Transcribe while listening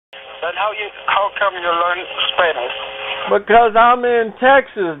Then how come you learn Spanish? Because I'm in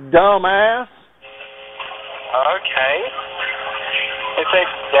Texas, dumbass. Okay. It's a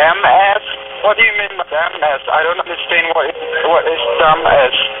damn ass. What do you mean by damn ass? I don't understand what is dumb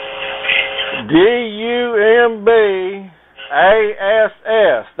ass. DUMBASS.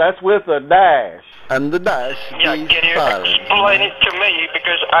 That's with a dash. And the dash Yeah, is can you silent. explain it to me?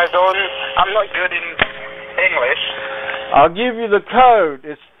 Because I'm not good in English. I'll give you the code.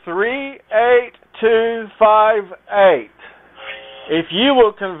 It's 38258. If you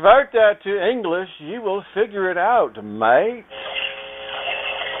will convert that to English, you will figure it out, mate.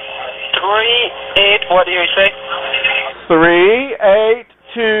 38, what do you say?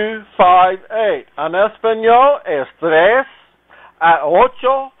 38258. En español es 3 a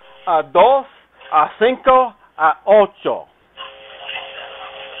 8 a 2 a 5 a 8.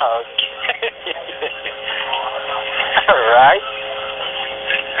 Okay. Alright.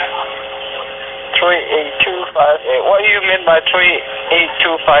 38258. What do you mean by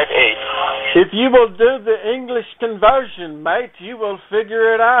 38258? If you will do the English conversion, mate, you will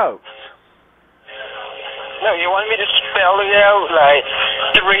figure it out. No, you want me to spell it out like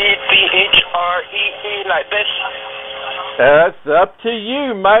 3THREE like this? That's up to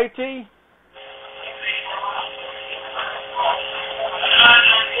you, matey.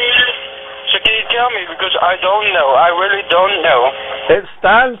 So can you tell me, because I don't know. I really don't know. It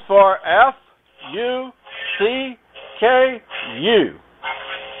stands for FUCKU. You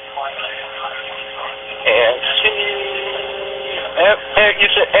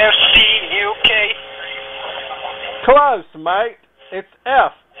said FCUK? Close, mate. It's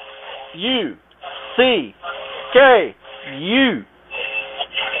FUCKU.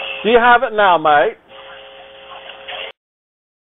 Do you have it now, mate?